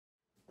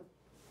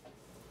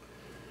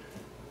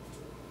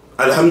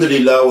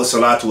Alhamdulillah wa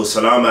salatu wa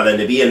salam ala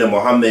nabiyyina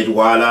Muhammad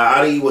wa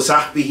ala alihi wa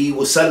sahbihi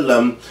wa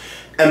sallam.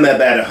 Amma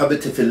ba'da,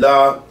 habibti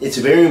fillah. It's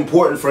very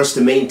important for us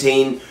to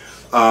maintain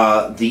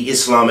the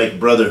Islamic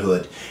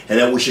brotherhood, and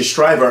that we should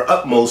strive our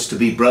utmost to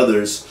be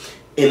brothers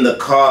in the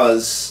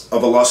cause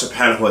of Allah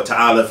subhanahu wa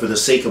ta'ala, for the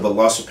sake of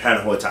Allah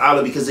subhanahu wa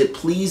ta'ala, because it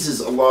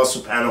pleases Allah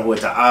subhanahu wa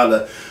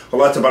ta'ala.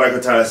 Allah tabarak wa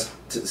ta'ala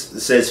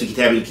says, fi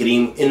kitab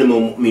al-kareem,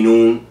 innamal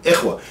mu'minun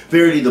ikhwa.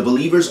 Verily the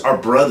believers are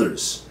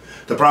brothers.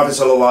 The Prophet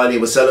sallallahu alaihi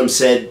wasallam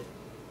said,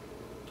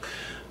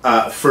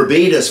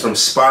 forbade us from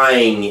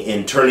spying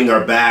and turning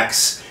our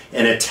backs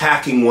and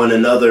attacking one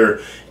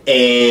another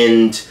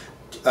and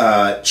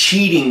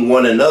cheating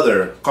one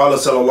another. Qala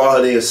sallallahu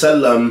alaihi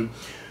wasallam,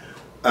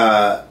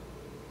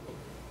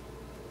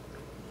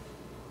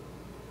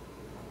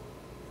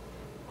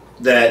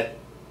 that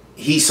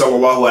he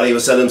sallallahu alaihi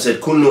wasallam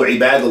said, "Kunnu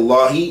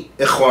ibadallahi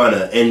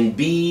ikhwana," and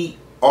be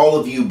all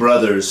of you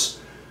brothers,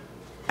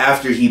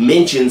 after he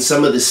mentioned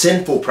some of the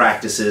sinful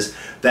practices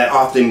that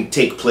often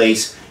take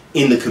place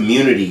in the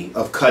community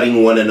of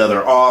cutting one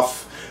another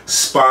off,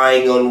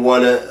 spying on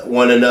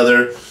one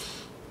another.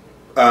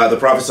 The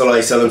Prophet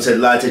ﷺ said,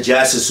 "La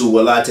tajassasu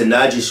wa la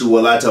tanajisu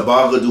wa la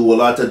tabaghadu wa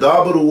la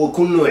tadabaru wa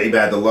kunnu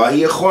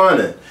ibadallahi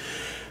ikhwana."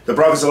 The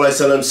Prophet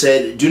ﷺ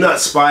said, do not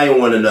spy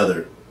on one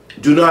another.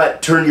 Do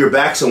not turn your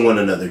backs on one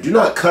another. Do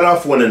not cut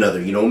off one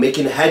another,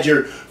 making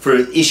hajr for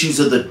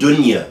issues of the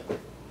dunya.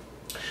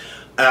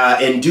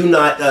 And do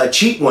not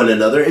cheat one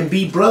another, and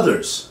be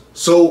brothers.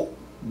 So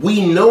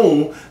we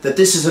know that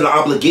this is an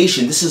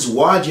obligation. This is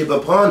wajib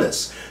upon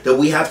us, that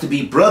we have to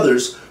be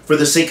brothers for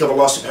the sake of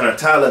Allah subhanahu wa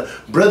ta'ala.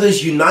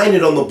 Brothers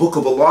united on the book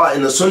of Allah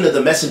and the sunnah of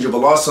the messenger of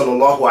Allah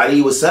sallallahu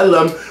alaihi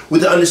wasallam,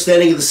 with the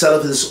understanding of the salaf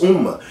of this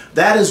ummah.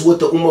 That is what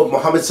the ummah of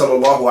Muhammad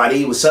sallallahu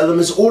alaihi wasallam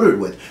is ordered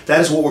with. That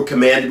is what we're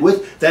commanded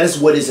with. That is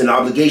what is an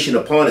obligation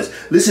upon us.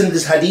 Listen to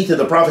this hadith of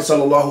the Prophet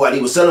sallallahu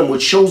alaihi wasallam,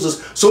 which shows us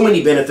so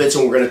many benefits,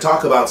 and we're going to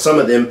talk about some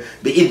of them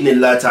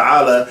bi'idhnillah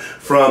ta'ala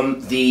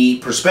from the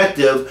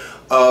perspective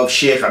of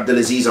Sheikh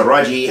Abdulaziz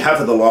Al-Raji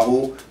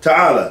hafidhullahu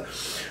ta'ala.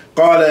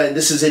 قال,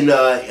 this is in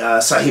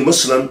Sahih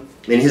Muslim,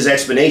 in his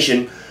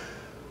explanation.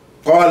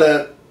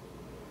 قال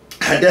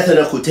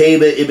حدثنا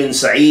قتيبة ابن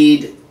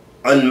سعيد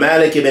عن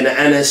مالك بن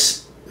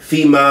أنس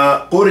فيما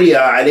قرئ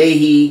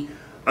عليه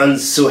عن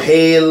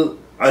سهيل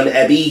عن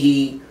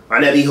أبيه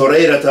عن أبي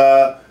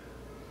هريرة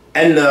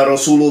أن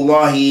رسول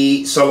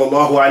الله صلى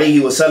الله عليه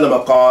وسلم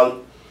قال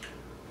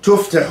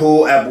تفتح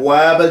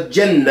أبواب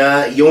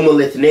الجنة يوم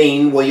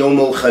الاثنين ويوم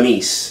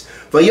الخميس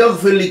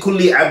فيغفر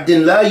لكل عبد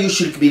لا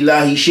يشرك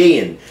بالله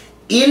شيئا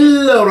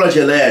إلا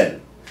رجلان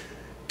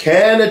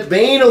كانت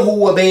بينه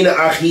وبين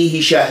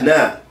أخيه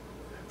شحناء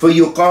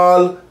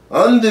فيقال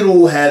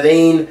انظروا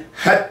هذين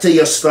حتى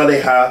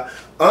يصطلحا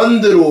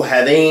انظروا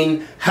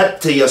هذين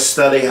حتى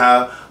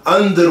يصطلحا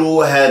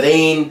انظروا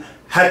هذين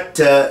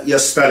حتى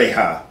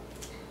يصطلحا.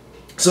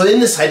 So in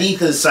this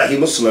hadith of Sahih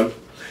Muslim,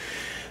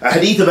 a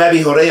hadith of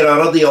Abi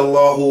Hurairah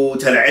radiyallahu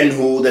ta'ala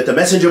anhu, that the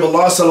Messenger of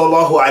Allah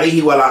sallallahu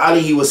alayhi wa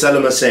alihi wa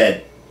sallam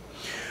said,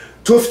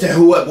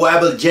 "Tuftahu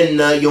abwab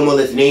al-jannah yawm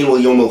al-ithnain wa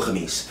yawm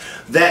al-khamis,"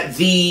 that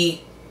the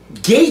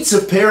gates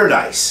of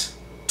paradise,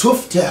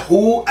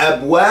 tuftahu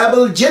abwab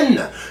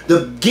al-jannah,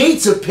 the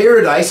gates of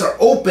paradise are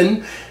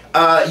open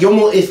yawm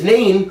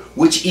al-ithnain,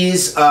 which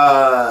is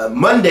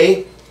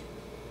Monday,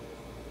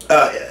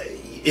 wa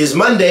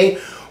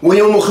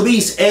yawm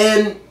al-khamis,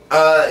 and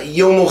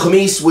Yawm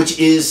al-Khamis, which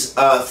is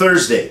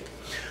Thursday.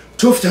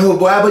 Tuftahu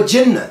abwab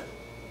al-jannah,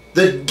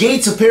 the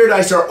gates of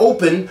paradise are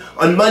open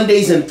on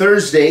Mondays and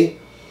Thursday,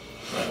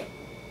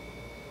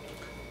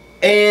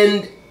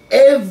 and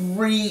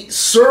every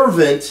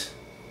servant,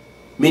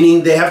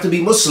 meaning they have to be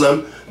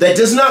Muslim, that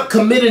does not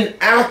commit an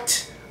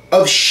act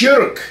of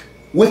shirk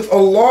with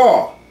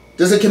Allah,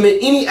 doesn't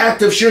commit any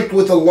act of shirk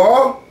with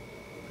Allah,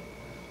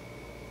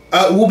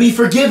 will be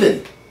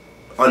forgiven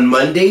on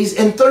Mondays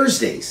and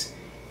Thursdays.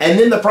 And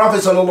then the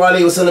Prophet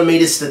ﷺ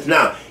made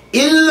istithna,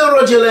 illa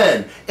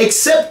rajalan,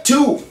 except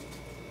two.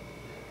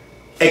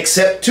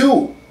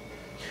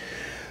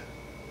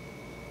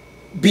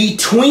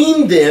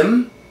 Between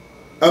them,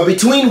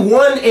 between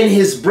one and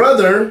his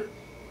brother,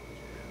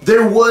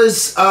 there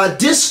was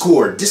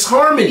discord,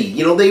 disharmony.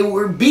 They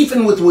were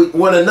beefing with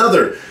one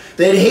another.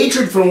 They had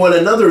hatred for one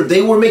another.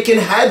 They were making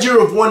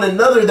hajr of one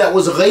another that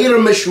was ghayr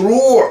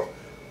mashru'.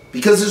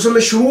 Because there's a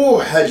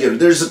mashru' hajr.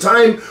 There's a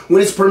time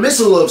when it's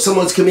permissible if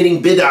someone's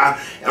committing bid'ah,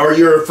 or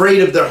you're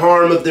afraid of the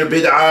harm of their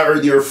bid'ah, or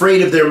you're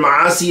afraid of their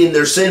ma'asi and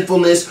their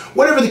sinfulness,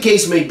 whatever the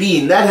case may be.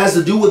 And that has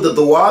to do with the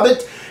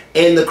dawabit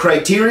and the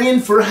criterion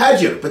for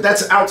hajr. But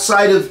that's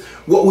outside of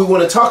what we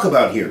want to talk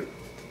about here.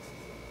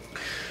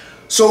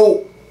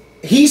 So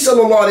he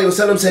sallallahu alayhi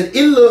wa sallam said,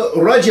 "Illa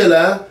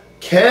rajala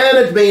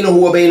kanat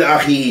baynahu wa bayna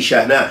akhihi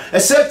shahna,"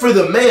 except for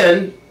the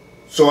man.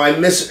 So I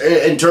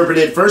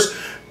misinterpreted first.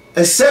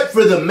 Except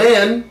for the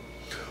man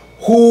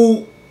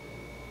who,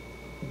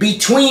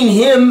 between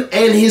him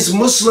and his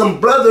Muslim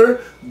brother,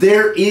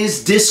 there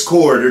is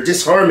discord or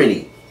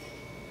disharmony.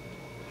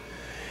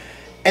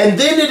 And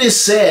then it is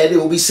said, it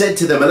will be said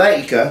to the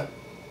malaika,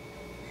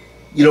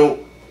 you know,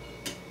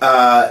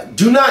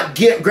 do not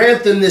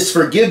grant them this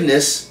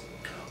forgiveness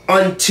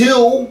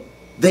until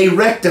they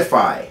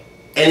rectify.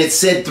 And it's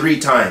said 3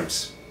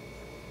 times.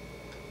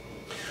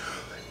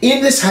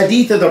 In this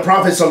hadith of the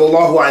Prophet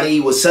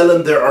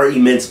ﷺ, there are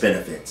immense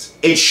benefits.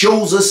 It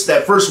shows us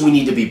that first we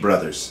need to be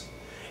brothers.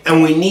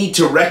 And we need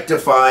to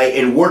rectify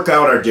and work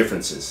out our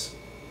differences.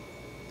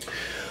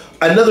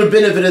 Another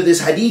benefit of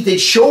this hadith, it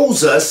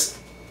shows us,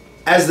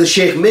 as the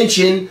Shaykh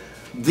mentioned,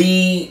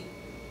 the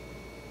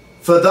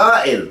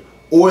fada'il,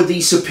 or the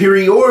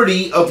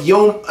superiority of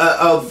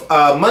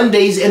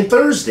Mondays and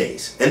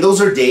Thursdays. And those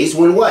are days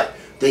when what?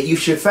 That you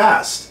should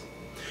fast.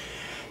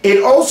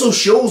 It also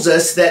shows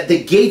us that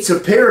the gates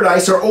of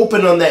paradise are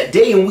open on that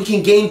day, and we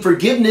can gain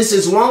forgiveness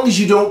as long as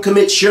you don't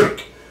commit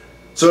shirk.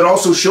 So it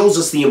also shows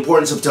us the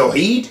importance of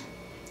Tawheed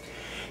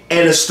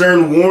and a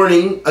stern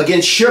warning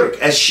against shirk.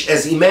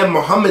 As Imam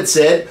Muhammad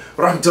said,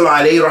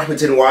 rahmatullahi alayhi,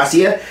 rahmatan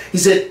wasiyah, he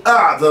said,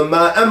 أَعْظَمْ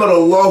مَا أَمَرَ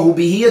اللَّهُ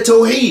بِهِ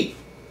Tawheed,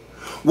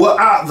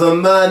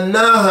 وَأَعْظَمْ مَا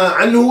نَاهَا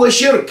عَنْهُ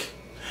وَشِرْكٍ.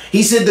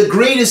 He said the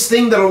greatest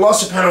thing that Allah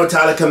subhanahu wa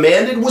ta'ala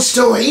commanded was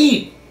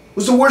Tawheed,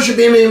 was to worship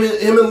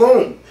Him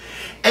alone.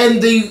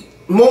 And the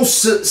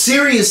most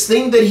serious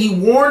thing that He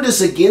warned us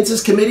against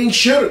is committing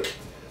shirk,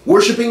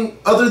 worshiping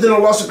other than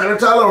Allah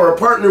subhanahu wa ta'ala, or a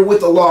partner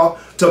with Allah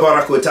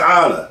tabarak wa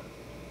ta'ala.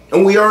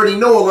 And we already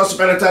know Allah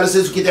subhanahu wa ta'ala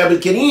says, Kitab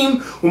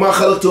al-Kareem, وَمَا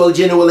خَلَقْتُ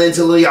الْجِنَّ وَالْإِنسَ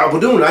إِلَّا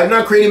لِيَعْبُدُونَ. I have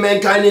not created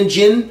mankind and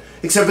jinn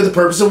except for the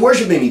purpose of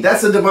worshiping me.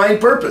 That's the divine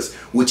purpose,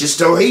 which is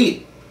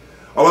Tawheed.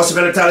 Allah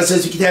subhanahu wa ta'ala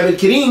says, Kitab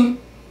al-Kareem,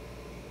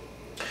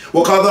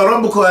 وَقَضَى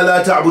رَبُّكَ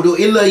أَلَّا تَعْبُدُوا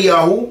إِلَّا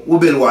إِيَّاهُ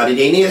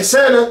وَبِالْوَالِدَيْنِ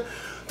إِحْسَانًا.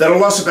 That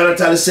Allah subhanahu wa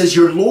ta'ala says,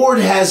 your Lord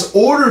has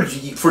ordered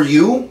for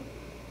you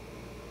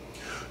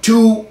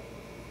to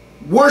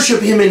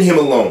worship Him and Him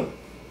alone.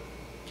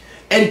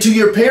 And to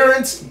your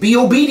parents, be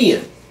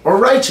obedient or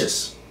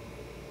righteous.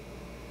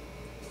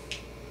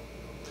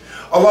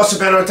 Allah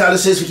subhanahu wa ta'ala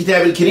says,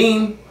 Kitab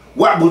al-Kareem,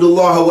 وَاعْبُدُوا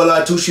اللَّهَ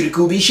وَلَا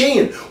تُشْرِكُوا بِهِ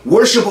شَيْئًا.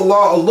 Worship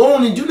Allah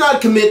alone and do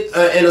not commit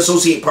and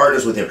associate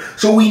partners with Him.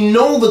 So we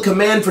know the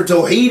command for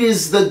Tawheed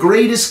is the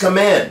greatest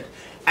command.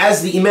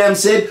 As the Imam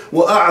said,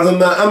 وَأَعْظَمْ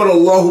مَا أَمَرَ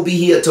اللَّهُ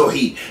بِهِ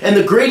Tawheed. And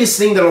the greatest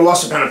thing that Allah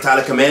subhanahu wa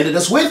ta'ala commanded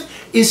us with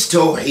is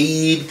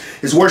Tawheed,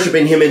 is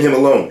worshiping Him and Him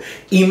alone.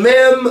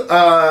 Imam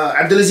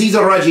Abdulaziz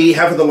al-Raji,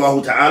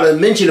 hafidhullah ta'ala,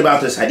 mentioned about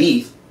this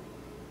hadith.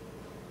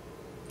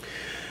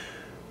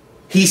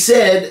 He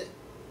said,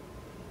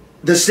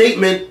 the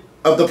statement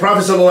of the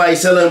Prophet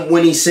ﷺ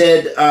when he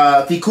said,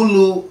 "Fi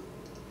kullu,"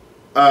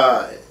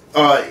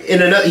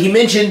 he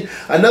mentioned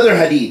another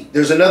hadith.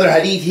 There's another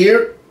hadith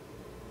here,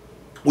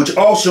 which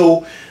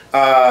also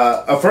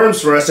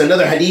affirms for us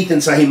another hadith in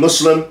Sahih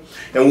Muslim,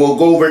 and we'll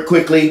go over it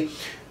quickly,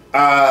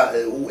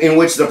 in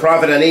which the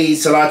Prophet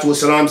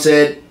ﷺ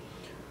said,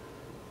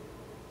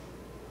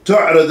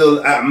 "تعرض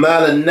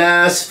الأعمال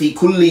الناس في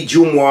كل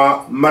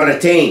جمعة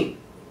مرتين،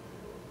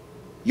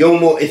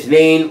 يوم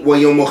اثنين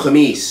ويوم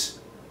خميس.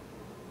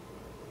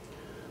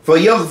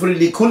 فيغفر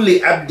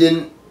لكل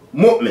عبد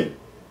مؤمن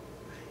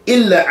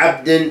إلا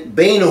عبد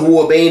بينه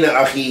وبين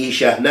أخيه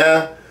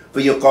شهناه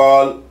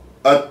فيقال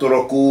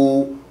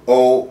اتركوا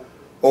أو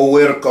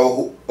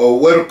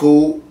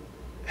ورقوا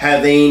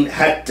هذين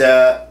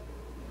حتى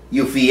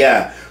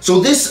يفيا." So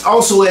this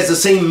also has the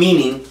same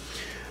meaning,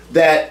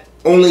 that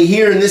only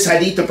here in this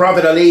hadith the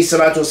Prophet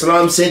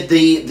ﷺ said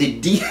the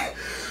deeds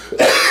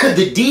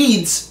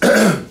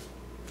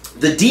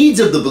the deeds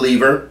of the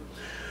believer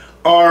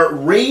are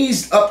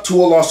raised up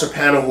to Allah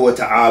subhanahu wa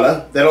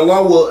ta'ala, that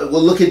Allah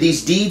will look at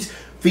these deeds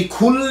fi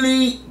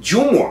kulli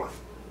jumu'ah.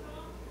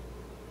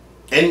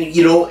 And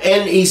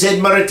and he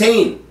said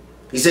maratain.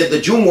 He said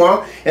the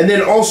Jumu'ah, and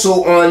then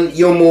also on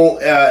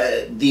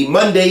the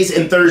Mondays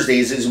and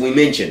Thursdays, as we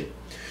mentioned,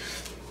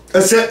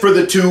 except for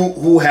the two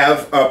who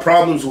have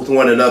problems with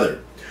one another.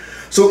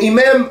 So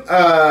Imam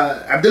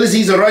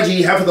Abdulaziz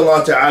al-Raji,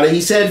 hafidhullah ta'ala,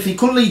 he said fi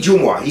kulli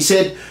jumu'ah. He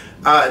said,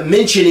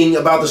 mentioning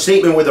about the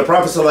statement where the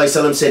Prophet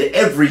ﷺ said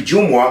every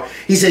Jumu'ah,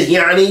 he said,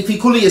 يعني في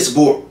كل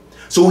أسبوع.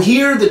 So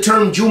here the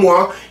term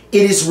Jumu'ah,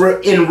 it is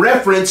in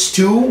reference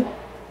to,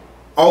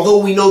 although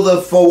we know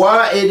the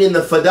fawaid and the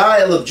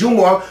fada'il of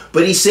Jumu'ah,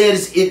 but he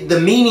says the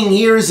meaning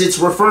here is it's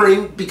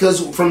referring,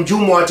 because from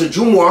Jumu'ah to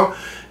Jumu'ah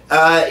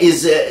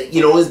is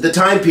the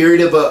time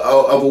period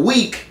of a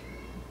week.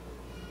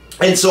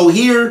 And so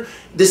here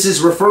this is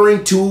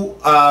referring to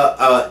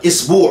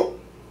Isbu',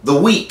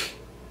 the week.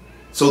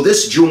 So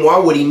this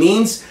Jumu'ah, what he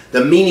means,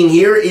 the meaning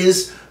here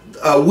is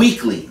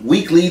weekly.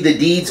 Weekly, the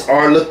deeds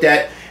are looked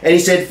at. And he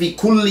said, fi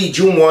kulli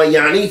Jumu'ah,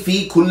 yani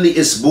fi kulli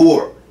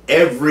isbu',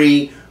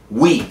 every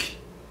week.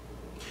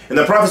 And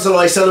the Prophet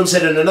ﷺ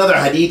said in another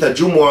hadith, a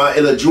Jumu'ah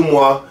ila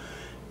Jumu'ah,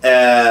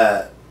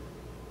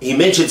 he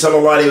mentioned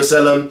sallallahu alayhi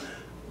wasallam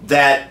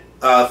that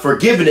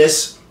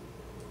forgiveness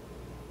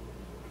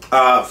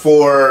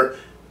for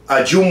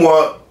a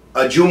Jumu'ah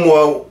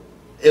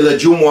ila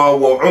Jumu'ah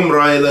wa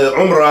Umrah ila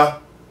Umrah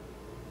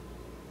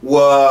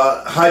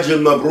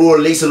وَحَجٌ مَبْرُورٌ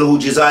لَيْسَ لَهُ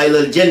جَزَاءٌ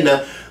إِلَّا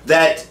الْجَنَّةِ,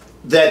 that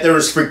there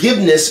is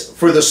forgiveness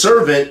for the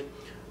servant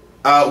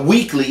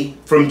weekly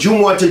from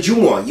Jumu'ah to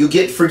Jumu'ah. You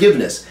get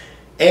forgiveness.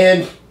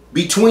 And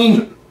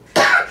between,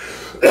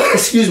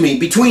 excuse me,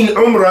 between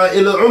Umrah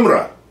ila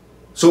Umrah.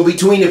 So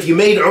between if you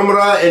made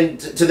Umrah and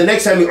to the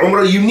next time you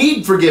Umrah, you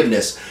need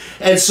forgiveness.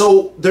 And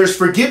so there's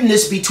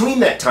forgiveness between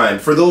that time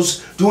for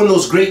those doing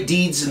those great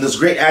deeds and those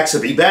great acts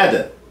of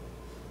ibadah.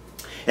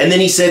 And then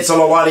he said,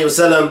 sallallahu alayhi wa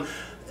sallam,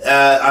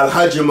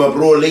 al-hajj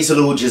mabrur laysa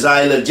lahu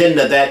jazaa illa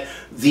al-jannah, that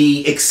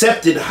the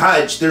accepted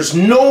hajj, there's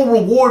no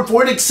reward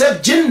for it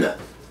except Jannah.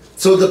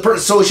 So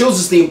so it shows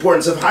us the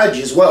importance of hajj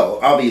as well,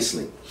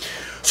 obviously.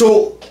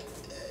 So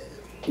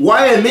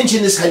why I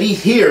mention this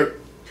hadith here,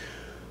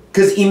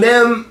 because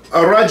Imam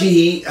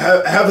Ar-Rajihi,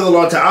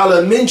 hafidhullah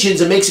ta'ala,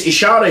 mentions and makes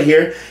ishara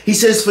here. He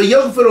says,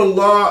 فَيَغْفِرُ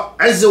اللَّهُ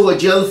عَزَّ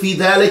وَجَلْ فِي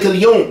ذَلِكَ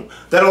الْيَوْمِ,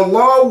 that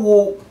Allah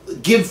will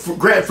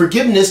grant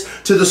forgiveness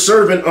to the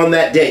servant on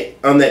that day.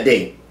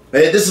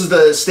 This is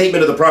the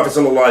statement of the Prophet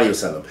sallallahu alaihi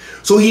wasallam.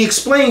 So he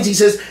explains, he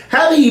says,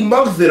 هذه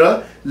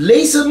مغفرة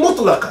ليست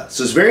مطلقة.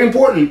 So it's very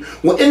important.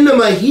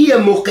 وإنما هي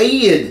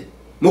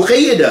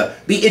مقيدة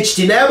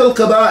باجتناب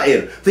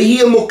الكبائر.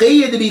 فهي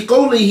مقيدة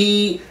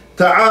بقوله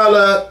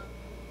تعالى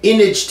إن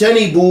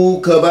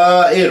اجتنبوا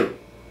كبائر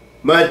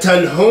ما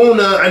تنهون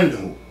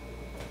عنه.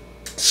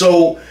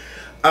 So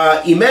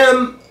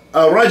Imam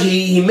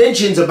Raji, he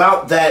mentions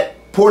about that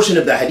portion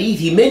of the hadith.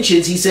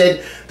 He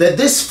said that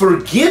this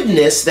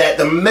forgiveness that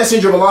the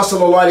Messenger of Allah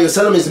sallallahu alaihi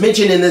wasallam is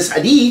mentioned in this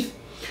hadith,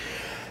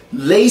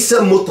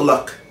 laysa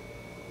mutlaq,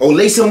 or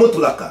laysa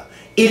mutlaqa.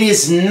 It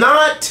is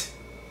not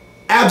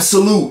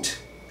absolute.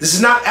 This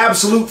is not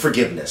absolute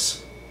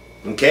forgiveness.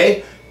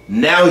 Okay?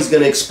 Now he's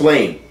going to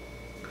explain.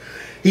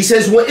 He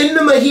says,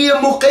 وَإِنَّمَا هِيَ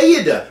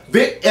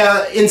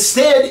مُقَيِّدَةٌ.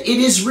 Instead, it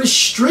is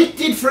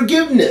restricted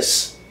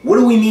forgiveness. What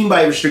do we mean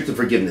by restricted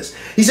forgiveness?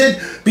 He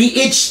said,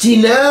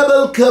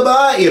 بِإِجْتِنَابَ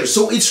الْكَبَائِرِ.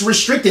 So it's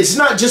restricted. It's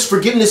not just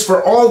forgiveness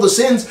for all the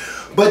sins,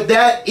 but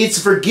that it's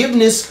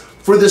forgiveness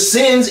for the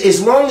sins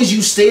as long as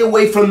you stay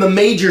away from the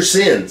major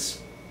sins.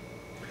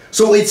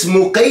 So it's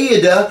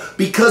muqayyada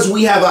because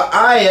we have a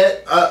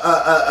ayat,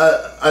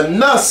 a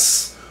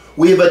nas.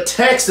 We have a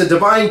text, a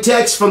divine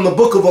text from the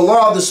book of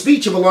Allah, the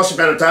speech of Allah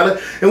subhanahu wa ta'ala,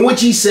 in which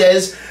he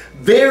says,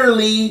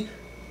 verily,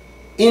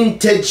 in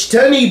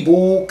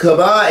tajtanibu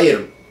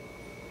kaba'ir.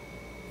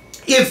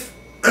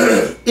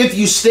 If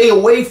you stay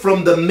away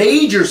from the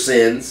major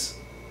sins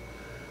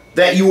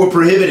that you were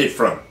prohibited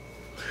from.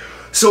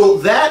 So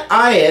that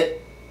ayat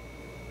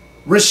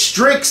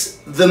restricts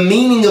the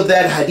meaning of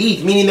that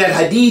hadith, meaning that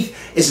hadith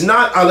is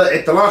not ala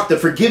itlaq, the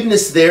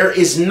forgiveness there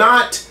is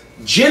not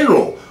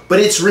general, but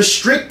it's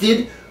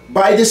restricted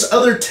by this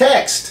other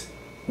text,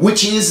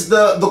 which is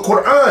the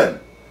Quran,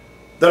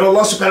 that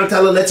Allah subhanahu wa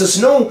ta'ala lets us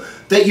know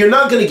that you're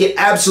not going to get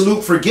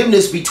absolute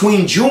forgiveness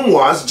between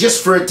Jumu'ahs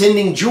just for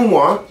attending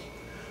Jumu'ah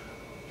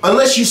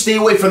unless you stay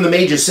away from the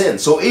major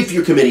sins. So if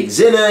you're committing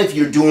zina, if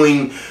you're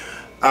doing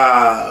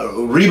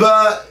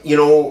riba,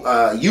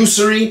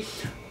 usury,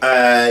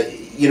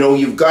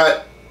 you've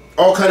got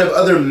all kind of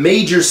other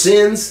major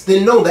sins,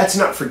 then no, that's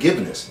not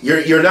forgiveness.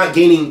 You're not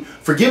gaining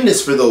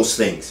forgiveness for those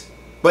things,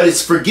 but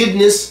it's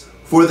forgiveness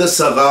for the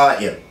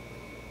sagha'ir,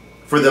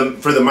 for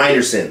the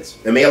minor sins.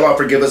 And may Allah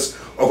forgive us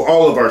of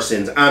all of our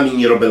sins. Ameen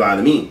ya Rabbil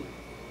Alameen.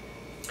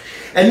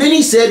 And then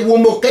he said,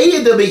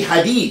 وَمُقَيَّدَ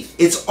بِحَدِيث.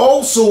 It's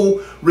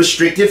also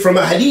restricted from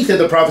a hadith of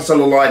the Prophet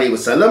sallallahu alaihi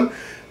wasallam.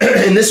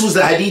 And this was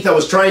the hadith I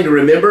was trying to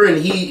remember, and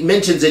he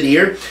mentions it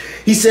here.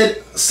 He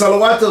said,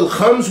 صَلَوَاتُ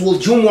الْخَمْسِ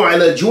وَالْجُمُعَ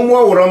عَلَى الْجُمُعَ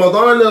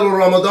وَرَمَضَانَ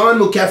لِرَمَضَانِ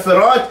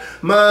مُكَفِّرَاتٍ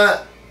مَا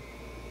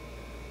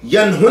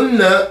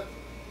يَنْهُنَّ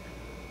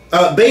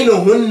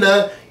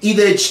بَيْنُهُنَّ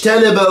إِذَا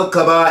اجْتَنَبَ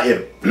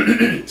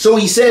الْكَبَائِرِ. So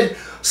he said,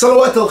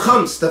 Salawat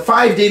al-Khams, the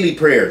 5 daily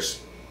prayers,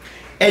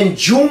 and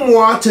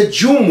Jumu'ah to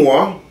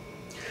Jumu'ah,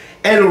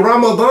 and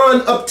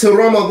Ramadan up to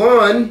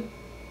Ramadan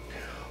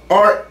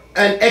are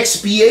an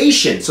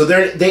expiation. So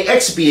they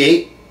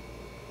expiate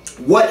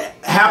what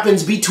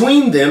happens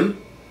between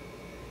them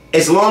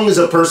as long as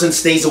a person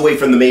stays away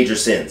from the major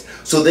sins.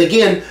 So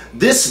again,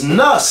 this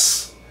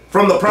nas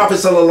from the Prophet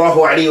sallallahu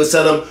alaihi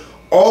wasallam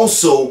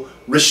also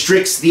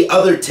restricts the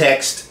other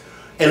text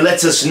and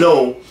lets us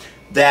know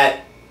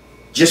that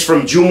just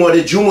from Jumu'ah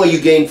to Jumu'ah you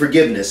gain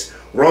forgiveness.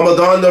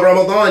 Ramadan to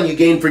Ramadan you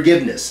gain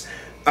forgiveness.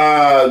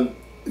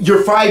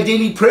 Your 5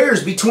 daily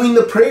prayers, between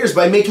the prayers,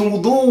 by making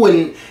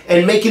wudu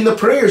and making the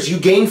prayers, you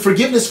gain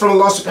forgiveness from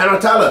Allah subhanahu wa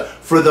ta'ala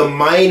for the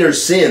minor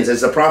sins.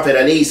 As the Prophet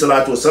alayhi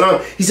salatu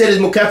wasalam, he said,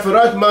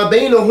 mukaffirat ma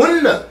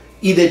baynahunna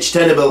idha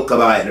ijtanaba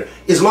al-kaba'ir,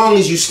 as long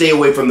as you stay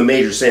away from the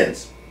major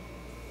sins.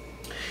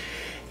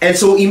 And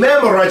so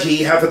Imam Ar-Raji,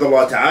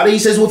 hafidhullah ta'ala, he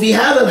says, وَفِي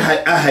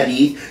هَذَا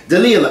الْحَدِيث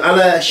دَلِيلٌ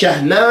عَلَى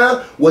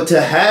شَهْنَا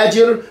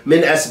وَتَهَاجِرْ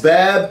مِنْ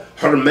أَسْبَابِ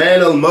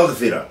حُرْمَانَ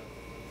الْمَغْفِرَةِ.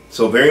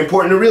 So very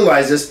important to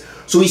realize this.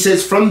 So he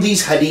says, from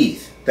these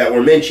hadith that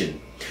were mentioned,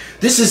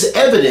 this is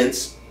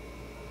evidence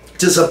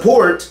to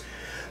support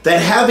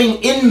that having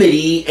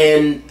enmity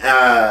and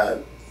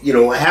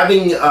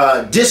having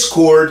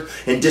discord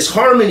and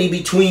disharmony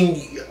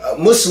between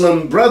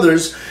Muslim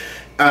brothers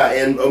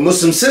and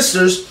Muslim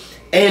sisters,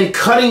 and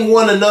cutting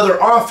one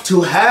another off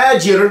to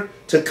hajir,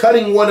 to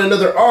cutting one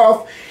another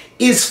off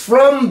is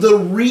from the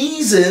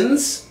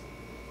reasons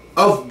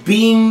of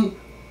being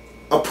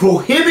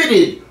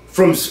prohibited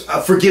from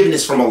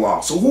forgiveness from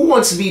Allah. So who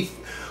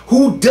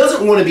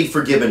doesn't want to be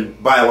forgiven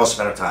by Allah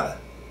subhanahu wa ta'ala?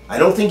 I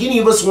don't think any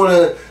of us want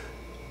to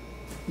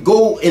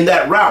go in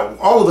that route.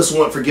 All of us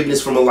want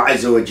forgiveness from Allah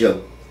Azza wa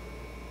Jal.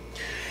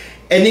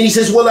 And then he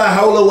says, وَلَا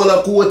حَوْلَ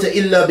وَلَا قُوَّةَ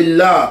إِلَّا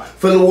بِاللَّهِ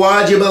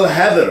فَالْوَاجِبَ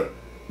الْحَذْرِ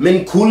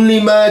مِنْ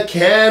كُلِّ مَا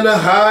كَانَ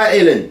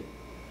هَائِلًا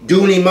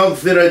دُونِ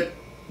مَغْفِرَةِ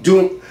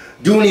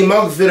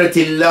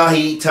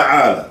اللَّهِ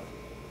تَعَالَى.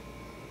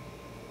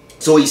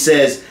 So he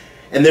says,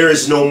 and there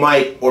is no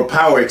might or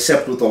power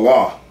except with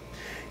Allah.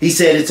 He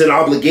said it's an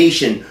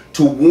obligation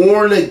to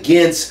warn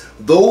against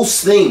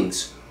those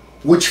things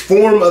which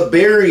form a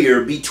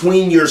barrier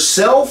between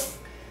yourself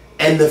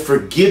and the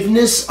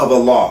forgiveness of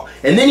Allah.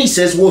 And then he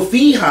says,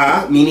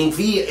 وَفِيهَا, meaning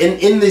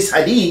in this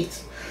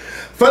hadith,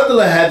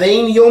 فَضْلَ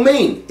هَذَيْنِ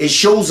يَوْمَيْنِ. It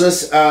shows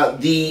us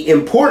the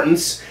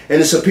importance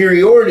and the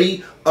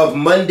superiority of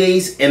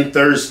Mondays and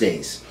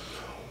Thursdays.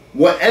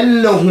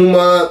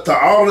 وَأَنَّهُمَا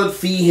تَعَارَضْ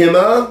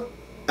فِيهِمَا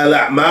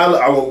الْأَعْمَالُ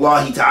عَلَى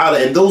اللَّهِ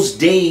تَعَالَى. And those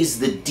days,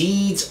 the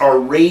deeds are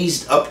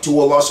raised up to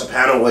Allah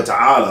subhanahu wa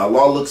ta'ala.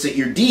 Allah looks at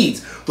your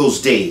deeds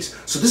those days.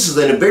 So this is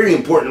a very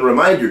important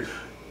reminder.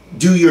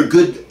 Do your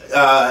good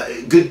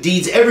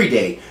deeds every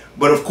day,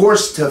 but of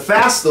course to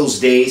fast those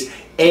days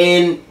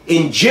and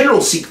in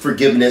general seek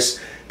forgiveness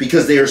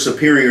because they are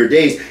superior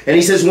days. And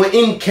he says,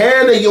 وَإِنْ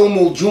كَانَ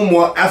يَوْمُ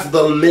الْجُمْعَةِ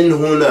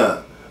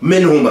أَفْضَلْ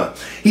مِنْهُمَا.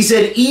 He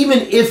said,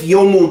 even if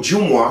Yawmul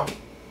Jumu'ah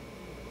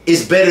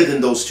is better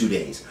than those 2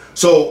 days.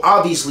 So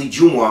obviously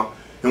Jumu'ah,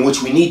 in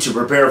which we need to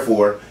prepare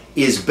for,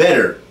 is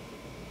better.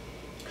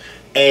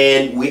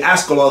 And we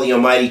ask Allah the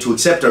Almighty to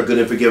accept our good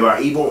and forgive our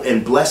evil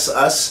and bless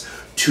us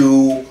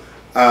to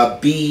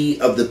be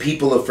of the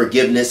people of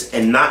forgiveness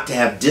and not to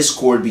have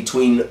discord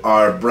between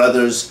our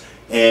brothers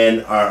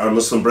and our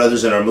Muslim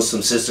brothers and our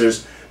Muslim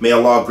sisters. May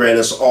Allah grant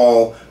us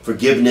all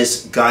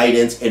forgiveness,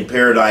 guidance, and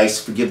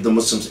paradise. Forgive the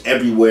Muslims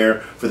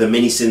everywhere for the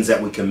many sins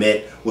that we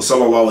commit. Wa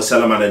sallallahu wa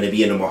sallam ala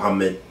nabiyyina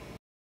Muhammad.